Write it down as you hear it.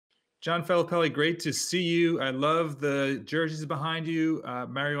John Filippelli, great to see you. I love the jerseys behind you.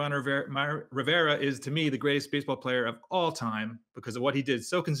 Rivera is, to me, the greatest baseball player of all time because of what he did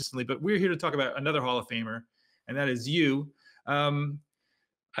so consistently. But we're here to talk about another Hall of Famer, and that is you. Hi,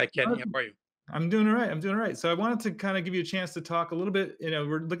 Kenny. How are you? I'm doing all right. I'm doing all right. So I wanted to kind of give you a chance to talk a little bit.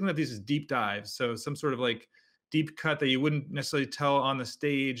 We're looking at these as deep dives. So some sort of like deep cut that you wouldn't necessarily tell on the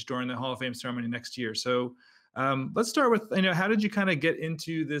stage during the Hall of Fame ceremony next year. So let's start with, how did you kind of get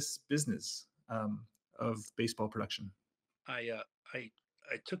into this business of baseball production? I uh, I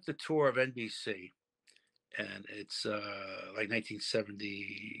I took the tour of NBC, and it's like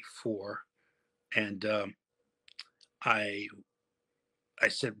 1974, and I I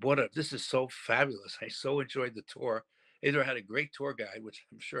said, "What a this is so fabulous!" I so enjoyed the tour. Either I had a great tour guide, which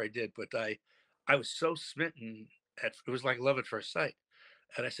I'm sure I did, but I was so smitten it was like love at first sight,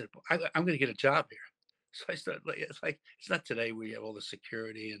 and I said, I'm going to get a job here." So I started it's not today where you have all the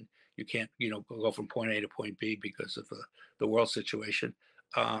security and you can't go from point A to point B because of the world situation.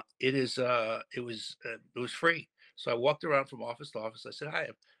 It was free. So I walked around from office to office. I said, "Hi,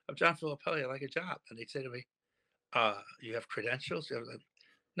 I'm John Filippelli. I'd like a job." And they'd say to me, "You have credentials?"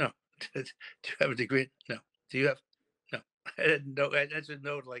 No. Do you have a degree? No. Do you have? No. I didn't know. I answered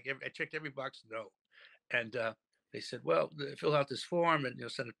no. I checked every box. No. And they said, "Well, fill out this form and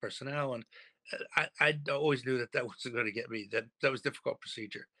send it to personnel." And I always knew that wasn't going to get me. That was difficult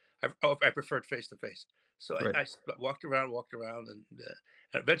procedure. I preferred face to face. So Right. walked around, and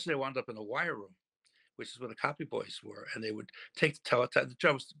eventually I wound up in the wire room, which is where the copy boys were, and they would take the teletype. The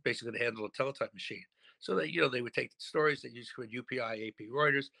job was basically to handle a teletype machine. So they would take the stories that used for UPI, AP,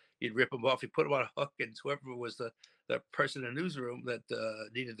 Reuters. You'd rip them off, you put them on a hook, and whoever was the person in the newsroom that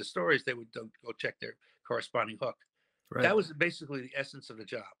needed the stories, they would go check their corresponding hook. Right. That was basically the essence of the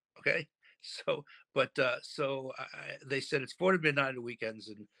job. Okay. So, they said it's 4 to midnight on the weekends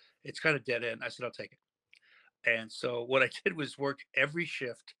and it's kind of dead end. I said, I'll take it. And so what I did was work every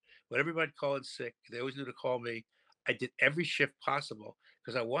shift. When everybody called in sick, they always knew to call me. I did every shift possible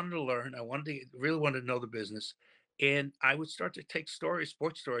because I wanted to learn. Really wanted to know the business. And I would start to take stories,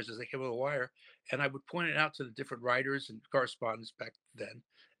 sports stories, as they came on the wire, and I would point it out to the different writers and correspondents back then,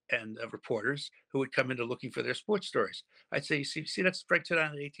 and reporters who would come into looking for their sports stories. I'd say, "You see that strike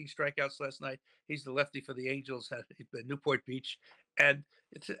tonight on 18 strikeouts last night? He's the lefty for the Angels at Newport Beach." And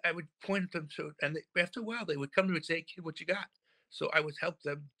I would point them to, and after a while, they would come to me and say, "Hey, kid, what you got?" So I would help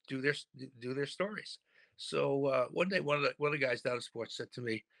them do their stories. So one day, one of the guys down in sports said to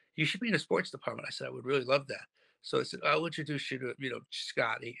me, "You should be in the sports department." I said, "I would really love that." So I said, "I'll introduce you to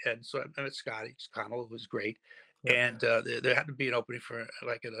Scotty." And so I met Scotty Connell, who was great, Yeah. and there had to be an opening for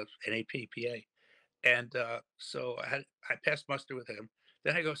like an AP PA, and so I passed muster with him.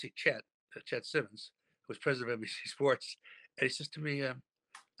 Then I go see Chet Simmons, who was president of NBC Sports, and he says to me,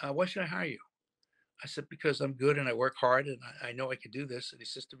 "Why should I hire you?" I said, "Because I'm good and I work hard and I know I can do this." And he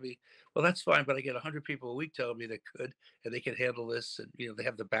says to me, "Well, that's fine, but I get 100 people a week telling me they could and they can handle this and they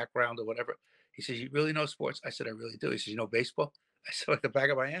have the background or whatever." He says, "You really know sports?" I said, "I really do." He says, "You know baseball?" I said, "Like the back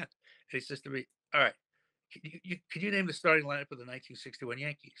of my hand." And he says to me, "All right, could you name the starting lineup of the 1961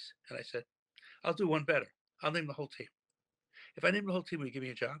 Yankees?" And I said, "I'll do one better. I'll name the whole team. If I name the whole team, will you give me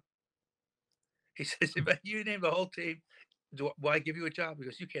a job?" He says, "If you name the whole team, will I give you a job?" He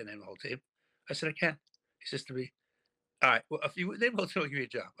goes, "You can't name the whole team." I said, "I can." He says to me, "All right, well, if you name the whole team, I'll give you a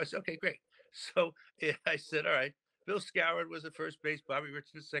job." I said, "Okay, great." So I said, "All right." Bill Skowron was at first base, Bobby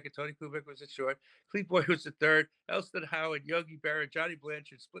Richardson was second, Tony Kubek was at short, Cleve Boyd was at third, Elston Howard, Yogi Berra, Johnny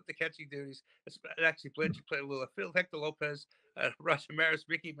Blanchard split the catching duties. Actually, Blanchard played a little. Phil Hector Lopez, Roger Maris,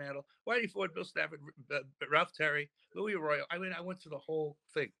 Mickey Mantle, Whitey Ford, Bill Stafford, Ralph Terry, Louis Arroyo. I mean, I went through the whole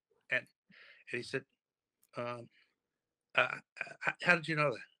thing, and he said, um, "How did you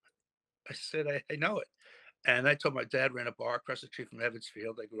know that?" I said, I know it. And I told my dad ran a bar across the street from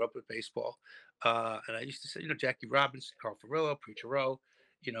Evansfield. I grew up with baseball. And I used to say, Jackie Robinson, Carl Furillo, Preacher Rowe,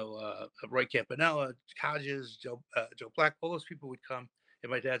 Roy Campanella, Hodges, Joe Black, all those people would come in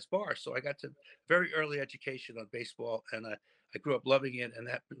my dad's bar. So I got to very early education on baseball, and I grew up loving it, and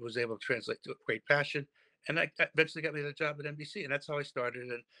that was able to translate to a great passion. And that eventually got me the job at NBC, and that's how I started.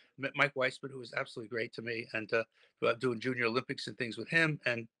 And met Mike Weissman, who was absolutely great to me, and doing Junior Olympics and things with him.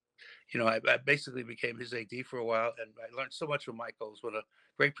 And I basically became his AD for a while, and I learned so much from Michael. He's one of the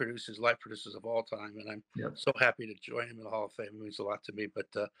great producers, live producers of all time, and I'm Yep. so happy to join him in the Hall of Fame. It means a lot to me. But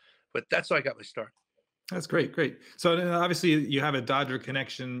that's how I got my start. That's great. Great. So obviously you have a Dodger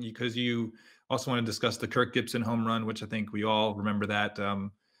connection because you also want to discuss the Kirk Gibson home run, which I think we all remember that.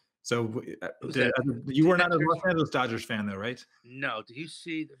 So Who's that? you were Is that not a Los Kerschbaumer? Angeles Dodgers fan, though, right? No. Do you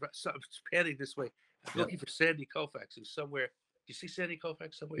see? So I'm panning this way. I'm Yep. looking for Sandy Koufax, who's somewhere. You see Sandy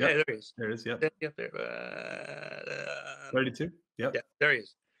Koufax somewhere? Yep. Yeah, there he is. There it is. Yep. Sandy up there. 32. Yeah, Yep. there he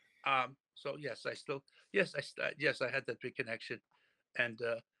is. So yes, I still, yes, yes, I had that big connection, and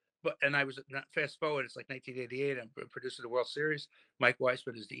and I was not fast forward. It's like 1988. I'm producing the World Series. Mike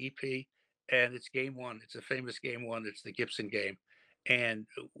Weissman is the EP, and it's Game One. It's a famous Game One. It's the Gibson game, and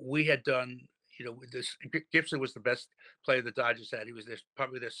we had done. With this Gibson was the best player the Dodgers had. He was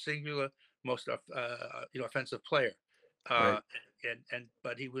probably their singular most offensive player, uh, Right. and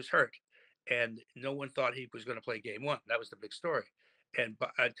but he was hurt, and no one thought he was going to play Game One. That was the big story. And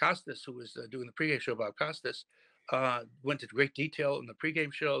Costas, who was doing the pregame show, Bob Costas, went into great detail in the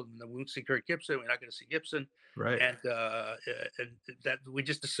pregame show. And we won't see Kurt Gibson. We're not going to see Gibson, Right. and that we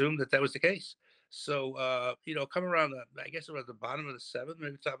just assumed that was the case. So come around, I guess around the bottom of the seventh,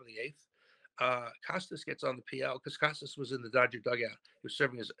 maybe top of the eighth. Costas gets on the PL because Costas was in the Dodger dugout. He was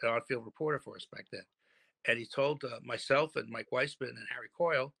serving as an on-field reporter for us back then, and he told myself and Mike Weissman and Harry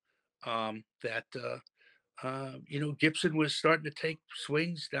Coyle that Gibson was starting to take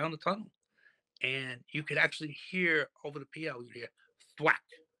swings down the tunnel, and you could actually hear over the PL, you'd hear thwack,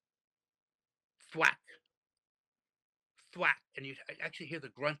 thwack, thwack, and you'd actually hear the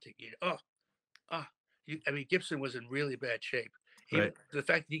grunting. Ah, I mean, Gibson was in really bad shape. Even Right. the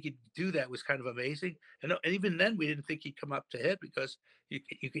fact that he could do that was kind of amazing. And even then, we didn't think he'd come up to hit because you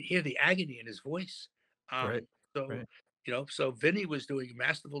could hear the agony in his voice. Right. So Right. so Vinny was doing a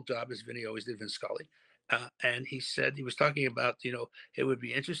masterful job as Vinny always did, Vin Scully. And he said he was talking about it would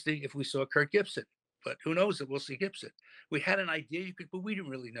be interesting if we saw Kirk Gibson, but who knows if we'll see Gibson. We had an idea but we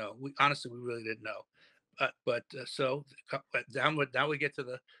didn't really know. We honestly we really didn't know. So now we get to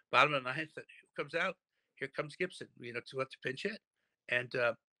the bottom of the ninth. And who comes out? Here comes Gibson. To have to pinch hit, and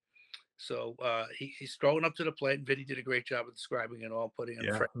he's throwing up to the plate. And Vinny did a great job of describing it all, putting it in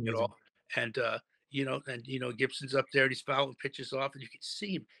Yeah. frame it Amazing. all. And Gibson's up there and he's fouling pitches off, and you can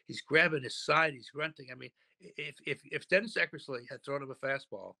see him. He's grabbing his side. He's grunting. I mean, if Dennis Eckersley had thrown him a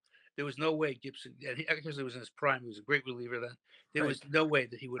fastball, there was no way Gibson. And Eckersley was in his prime. He was a great reliever then. There Right. was no way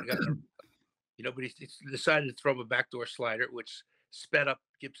that he would have gotten but he decided to throw him a backdoor slider, which sped up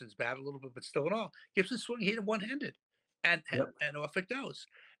Gibson's bat a little bit, but still in all, Gibson swung, hit him one-handed, and and Yep. and off it goes.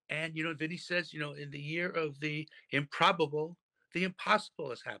 And Vinny says, in the year of the improbable, the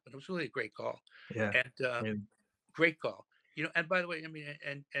impossible has happened. It was really a great call, Yeah. and And great call. And by the way, I mean,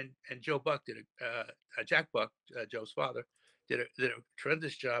 and Joe Buck did Jack Buck, Joe's father, did a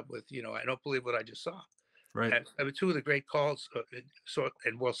tremendous job with, I don't believe what I just saw. right. And I mean, two of the great calls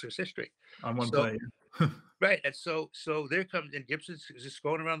in World Series history. On one So play. right, and so there comes and Gibson's just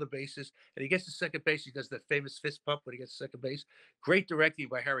going around the bases, and he gets to second base. He does that famous fist pump when he gets to second base. Great directing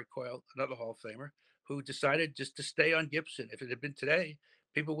by Harry Coyle, another Hall of Famer, who decided just to stay on Gibson. If it had been today,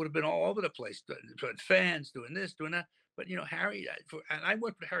 people would have been all over the place, fans doing this, doing that. But Harry, and I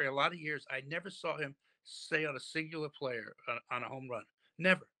worked with Harry a lot of years. I never saw him stay on a singular player on a home run,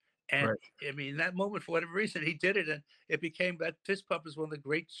 never. And Right. I mean, that moment, for whatever reason, he did it, and it became that fist pump is one of the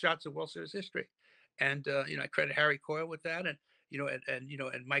great shots of World Series history. And I credit Harry Coyle with that, and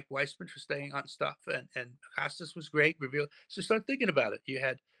and Mike Weissman for staying on stuff, and Costas was great. Reveal. So start thinking about it. You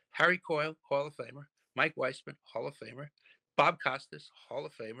had Harry Coyle, Hall of Famer, Mike Weissman, Hall of Famer, Bob Costas, Hall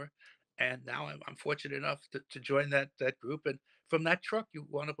of Famer, and now I'm fortunate enough to join that group. And from that truck, you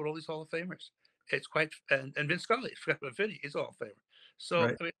wound up with all these Hall of Famers. It's quite and Vince Scully, Vinny, is a Hall of Famer. So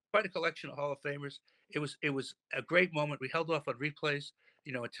Right. I mean, quite a collection of Hall of Famers. It was a great moment. We held off on replays,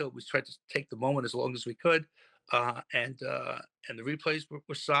 until we tried to take the moment as long as we could, and the replays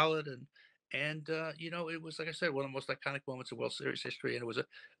were solid, and it was like I said, one of the most iconic moments of World Series history, and it was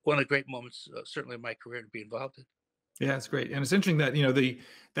one of the great moments, certainly in my career, to be involved in. Yeah, it's great. And it's interesting that,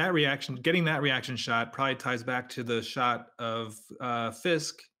 that reaction, getting that reaction shot probably ties back to the shot of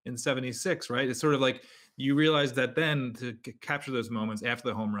Fisk in 76, right? It's sort of like you realize that then to capture those moments after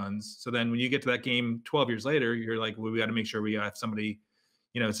the home runs. So then when you get to that game 12 years later, you're like, well, we got to make sure we have somebody,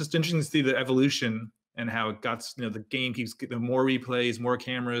 it's just interesting to see the evolution and how it got, the game keeps getting more replays, more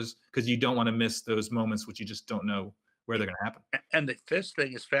cameras, because you don't want to miss those moments, which you just don't know where they're going to happen. And the Fisk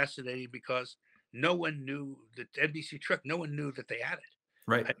thing is fascinating because no one knew the NBC trick. No one knew that they had it.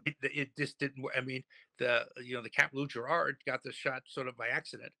 Right. It just didn't. I mean, the Cap Lou Gerard got the shot sort of by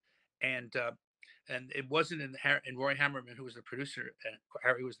accident, and it wasn't in Roy Hammerman, who was the producer, and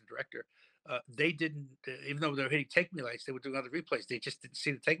Harry was the director. They didn't, even though they were hitting take me lights, they were doing other replays. They just didn't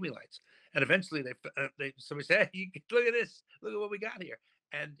see the take me lights, and eventually somebody said, "Hey, look at this! Look at what we got here."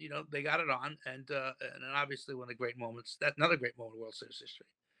 And they got it on, and obviously one of the great moments, that another great moment of World Series history.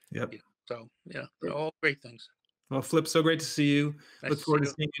 Yep. So they're all great things. Well, Flip, so great to see you. Nice Look to see forward to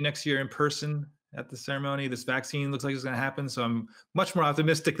you. seeing you next year in person. at the ceremony. This vaccine looks like it's going to happen, so I'm much more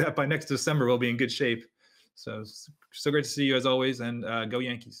optimistic that by next December we'll be in good shape. So so great to see you as always, and go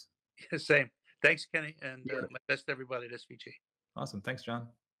Yankees. Same. Thanks, Kenny, and Yeah. my best to everybody at SVG. Awesome. Thanks, John.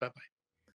 Bye bye.